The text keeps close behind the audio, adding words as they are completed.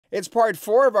It's part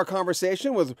 4 of our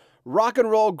conversation with rock and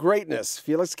roll greatness,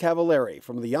 Felix Cavaliere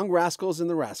from the Young Rascals and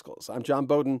the Rascals. I'm John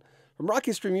Beaudin from Rock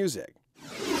History Music.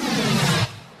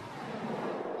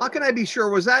 How can I be sure?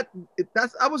 Was I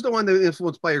was the one that was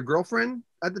influenced by your girlfriend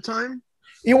at the time?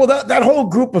 Yeah, well, that whole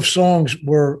group of songs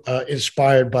were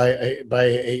inspired by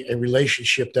a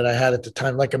relationship that I had at the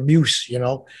time, like a muse,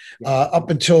 up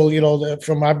until,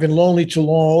 from I've Been Lonely Too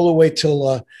Long all the way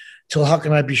till How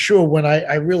Can I Be Sure, when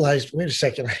I realized, wait a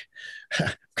second, I'm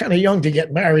kind of young to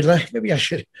get married. Maybe I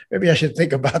should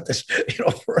think about this,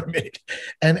 for a minute.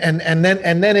 And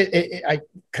then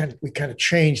we kind of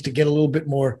changed to get a little bit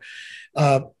more,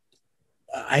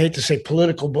 I hate to say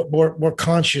political, but more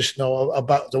conscious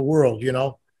about the world,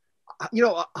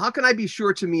 How Can I Be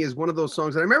Sure to me is one of those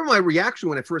songs. And I remember my reaction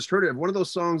when I first heard it. One of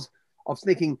those songs I was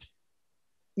thinking,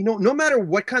 no matter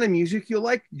what kind of music you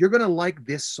like, you're going to like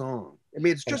this song. I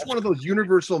mean, it's just one of those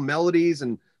universal melodies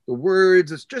and the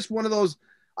words. It's just one of those.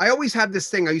 I always have this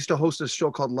thing. I used to host a show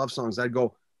called Love Songs. I'd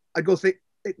go think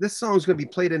this song's going to be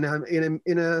played in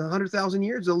 100,000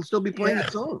 years. They'll still be playing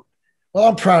that song. Well,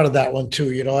 I'm proud of that one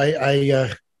too.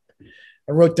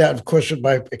 I wrote that, of course, with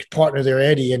my partner there,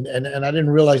 Eddie, and I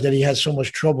didn't realize that he had so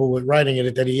much trouble with writing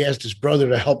it that he asked his brother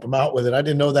to help him out with it. I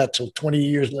didn't know that till 20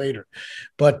 years later.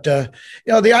 But,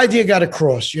 the idea got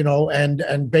across,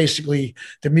 and basically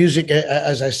the music,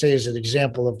 as I say, is an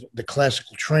example of the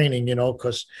classical training,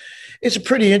 because it's a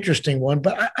pretty interesting one.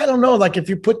 But I don't know, like if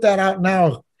you put that out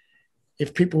now,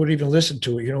 if people would even listen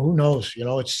to it, who knows?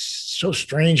 It's so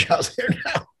strange out there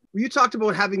now. You talked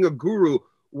about having a guru.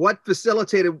 What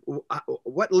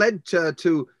led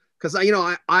to, because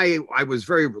I was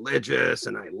very religious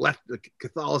and I left the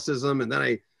Catholicism, and then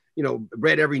I,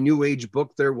 read every New Age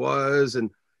book there was. And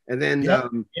then,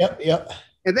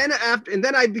 And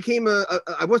then I became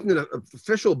I wasn't an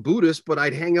official Buddhist, but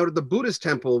I'd hang out at the Buddhist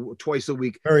temple twice a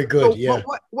week. Very good. So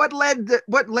What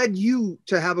led you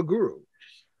to have a guru?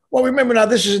 Well, remember now,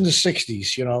 this is in the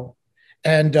 60s,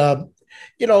 and,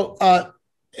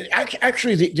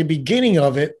 actually, the beginning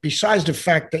of it, besides the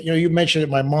fact that, you mentioned that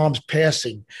my mom's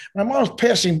passing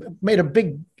made a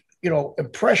big,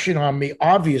 impression on me,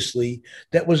 obviously,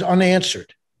 that was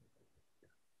unanswered.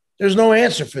 There's no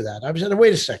answer for that. I was like,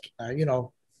 wait a second,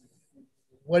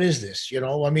 what is this?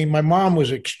 I mean, my mom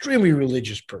was an extremely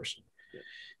religious person.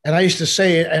 And I used to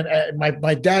say, and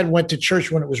my dad went to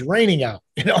church when it was raining out,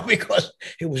 because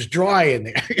it was dry in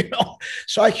there,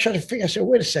 So I tried to figure, I said,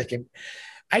 wait a second.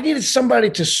 I needed somebody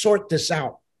to sort this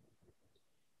out.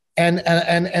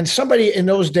 And somebody in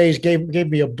those days gave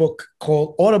me a book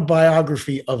called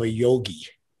Autobiography of a Yogi.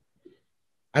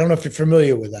 I don't know if you're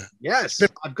familiar with that. Yes,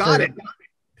 I've got it.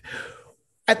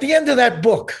 At the end of that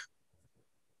book,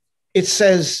 it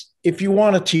says, if you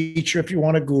want a teacher, if you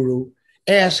want a guru,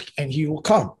 ask and he will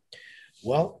come.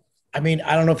 Well, I mean,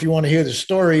 I don't know if you want to hear the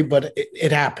story, but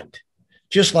it happened.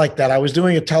 Just like that. I was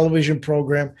doing a television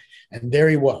program and there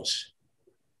he was.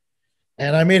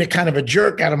 And I made a kind of a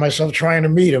jerk out of myself trying to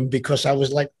meet him because I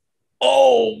was like,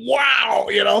 oh, wow,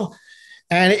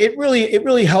 and it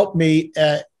really helped me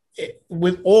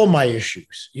with all my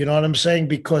issues. You know what I'm saying?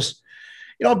 Because,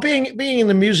 being in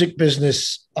the music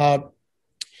business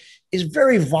is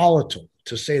very volatile,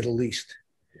 to say the least.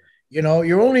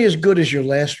 You're only as good as your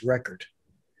last record,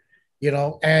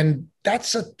 and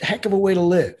that's a heck of a way to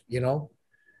live,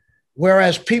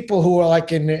 Whereas people who are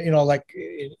like in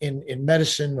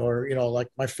medicine, or, like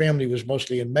my family was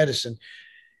mostly in medicine,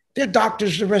 they're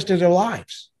doctors the rest of their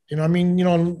lives. I mean,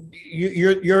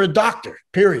 you're a doctor,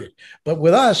 period. But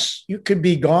with us, you could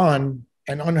be gone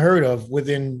and unheard of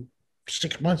within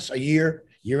 6 months, a year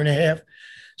and a half.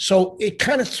 So it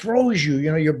kind of throws you,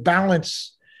 your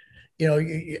balance,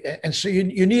 and so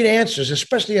you need answers,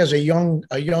 especially as a young,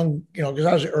 because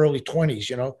I was early 20s,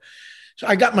 So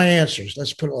I got my answers.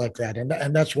 Let's put it like that,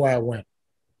 and that's why I went.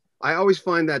 I always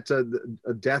find that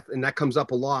death, and that comes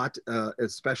up a lot,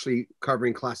 especially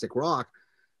covering classic rock.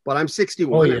 But I'm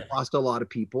 61. Oh, yeah. I've lost a lot of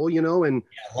people, and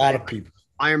a lot of people.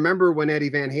 I remember when Eddie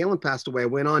Van Halen passed away. I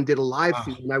went on, did a live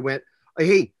feed, and I went,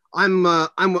 "Hey, I'm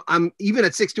even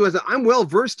at 62. I'm well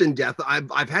versed in death.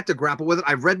 I've had to grapple with it.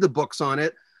 I've read the books on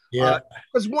it." Yeah.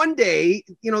 Because one day,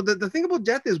 the thing about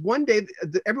death is one day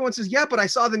everyone says, yeah, but I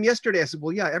saw them yesterday. I said,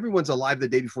 well, yeah, everyone's alive the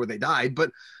day before they died.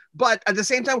 But at the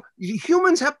same time,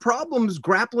 humans have problems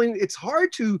grappling. It's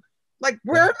hard to, like,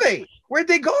 where are they? Where'd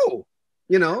they go?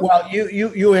 Well,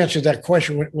 you answered that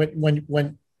question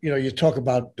when you talk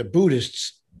about the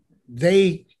Buddhists,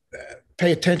 they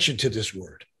pay attention to this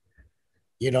word,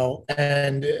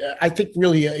 and I think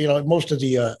really, most of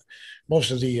the most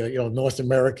of the North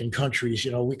American countries,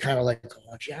 we kind of like,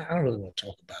 oh, gee, I don't really want to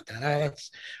talk about that.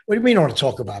 What do you mean I want to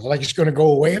talk about it? Like it's going to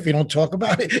go away if you don't talk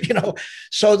about it,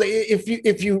 So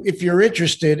if you're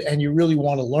interested and you really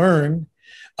want to learn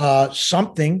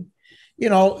something,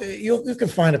 you can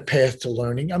find a path to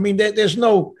learning. I mean, there's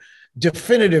no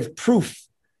definitive proof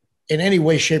in any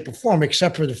way, shape, or form,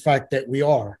 except for the fact that we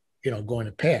are, going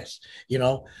to pass.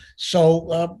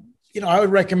 So I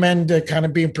would recommend kind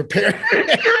of being prepared.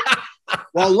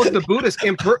 Well, look, the Buddhist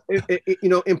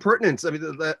impertinence. I mean,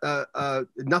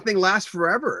 nothing lasts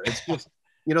forever. It's just,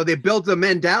 they built the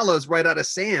mandalas right out of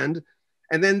sand,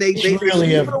 and then they really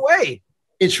give it away.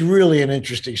 It's really an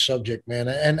interesting subject, man.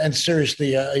 And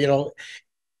seriously,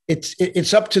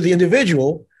 it's up to the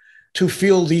individual to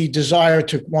feel the desire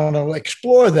to want to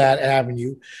explore that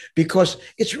avenue, because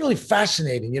it's really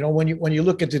fascinating. When you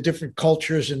look at the different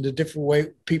cultures and the different way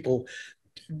people,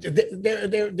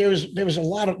 there was a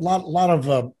lot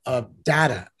of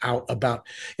data out about.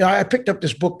 I picked up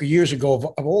this book years ago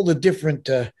of all the different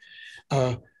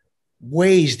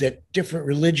ways that different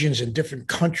religions and different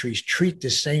countries treat the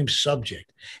same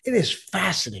subject. It is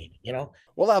fascinating,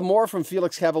 We'll have more from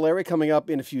Felix Cavaliere coming up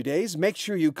in a few days. Make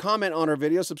sure you comment on our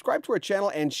videos, subscribe to our channel,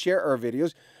 and share our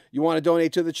videos. You want to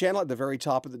donate to the channel, at the very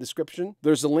top of the description,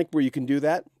 there's a link where you can do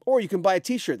that. Or you can buy a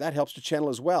t-shirt. That helps the channel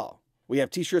as well. We have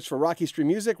t-shirts for Rock History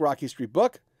Music, Rock History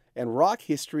Book, and Rock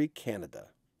History Canada.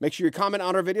 Make sure you comment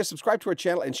on our videos, subscribe to our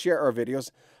channel, and share our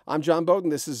videos. I'm John Beaudin.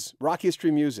 This is Rock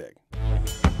History Music.